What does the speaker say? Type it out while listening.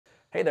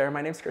Hey there,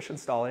 my name's Christian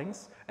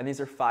Stallings, and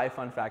these are 5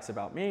 fun facts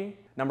about me.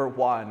 Number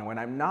 1, when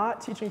I'm not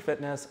teaching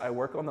fitness, I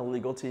work on the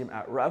legal team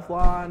at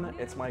Revlon.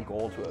 It's my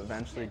goal to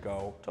eventually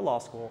go to law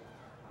school.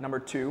 Number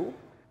 2,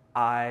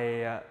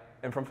 I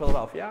am from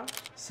Philadelphia,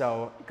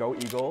 so go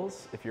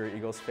Eagles. If you're an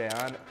Eagles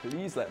fan,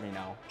 please let me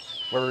know.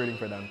 We're rooting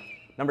for them.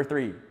 Number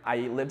 3, I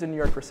lived in New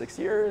York for 6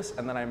 years,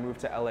 and then I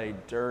moved to LA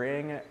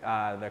during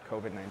the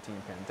COVID-19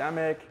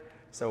 pandemic.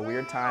 So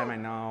weird time, I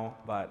know,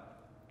 but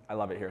I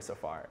love it here so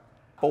far.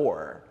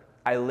 4,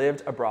 I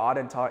lived abroad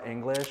and taught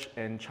English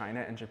in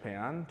China and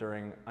Japan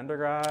during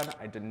undergrad.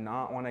 I did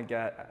not want to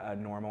get a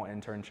normal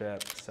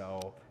internship,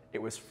 so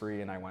it was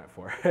free and I went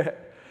for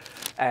it.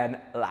 And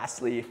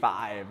lastly,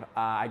 5,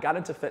 I got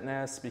into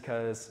fitness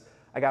because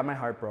I got my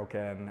heart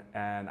broken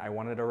and I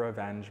wanted a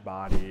revenge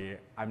body.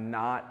 I'm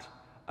not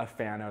a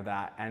fan of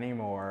that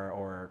anymore,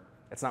 or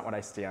it's not what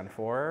I stand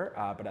for,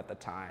 but at the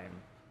time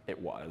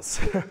it was.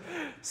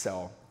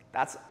 So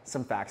that's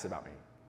some facts about me.